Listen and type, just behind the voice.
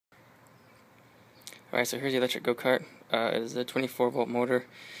Alright, so here's the electric go-kart. It is a 24-volt motor.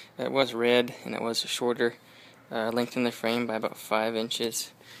 It was red, and it was shorter. Lengthened the frame by about 5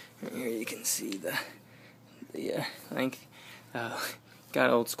 inches. And here you can see the length. Got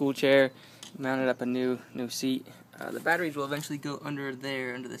an old school chair. Mounted up a new seat. The batteries will eventually go under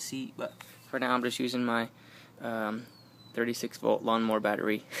there, under the seat, but for now I'm just using my 36-volt lawnmower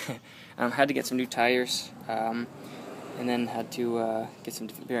battery. Had to get some new tires, and then had to get some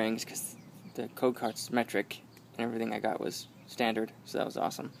different bearings because the go-kart's metric and everything I got was standard, so that was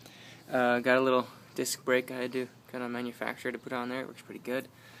awesome. Got a little disc brake I had to kind of manufacture to put on there. It works pretty good.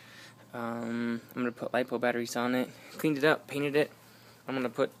 I'm going to put LiPo batteries on it. Cleaned it up, painted it. I'm going to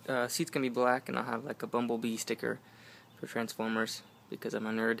put, seat's going to be black, and I'll have like a bumblebee sticker for Transformers because I'm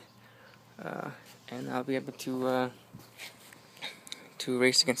a nerd. And I'll be able to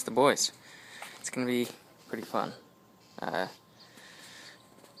race against the boys. It's going to be pretty fun.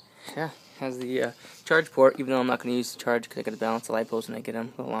 Yeah, has the charge port, even though I'm not going to use the charge because I got to balance the LiPos when I get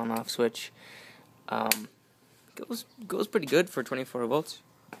them, little on-off switch. Goes pretty good for 24 volts.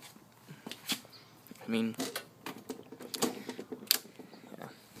 I mean,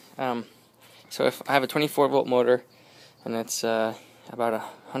 yeah. So if I have a 24-volt motor, and it's about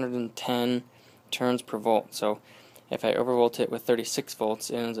 110 turns per volt. So if I overvolt it with 36 volts,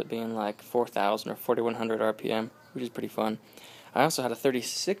 it ends up being like 4,000 or 4,100 RPM, which is pretty fun. I also had a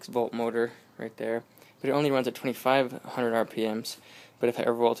 36-volt motor right there, but it only runs at 2,500 RPMs. But if I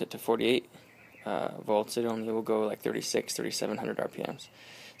overvolt it to 48 volts, it only will go like 36, 3,700 RPMs.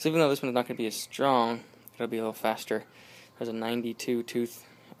 So even though this one's not going to be as strong, it'll be a little faster. There's a 92 tooth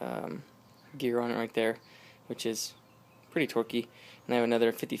gear on it right there, which is pretty torquey. And I have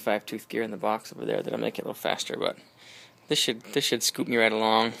another 55 tooth gear in the box over there that'll make it a little faster. But this should scoop me right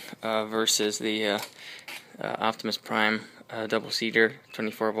along versus the Optimus Prime double-seater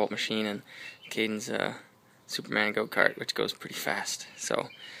 24-volt machine and Caden's Superman go-kart, which goes pretty fast. So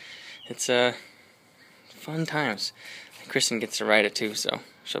it's fun times. Kristen gets to ride it too, so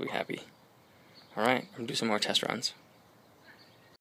she'll be happy. Alright, I'm going to do some more test runs.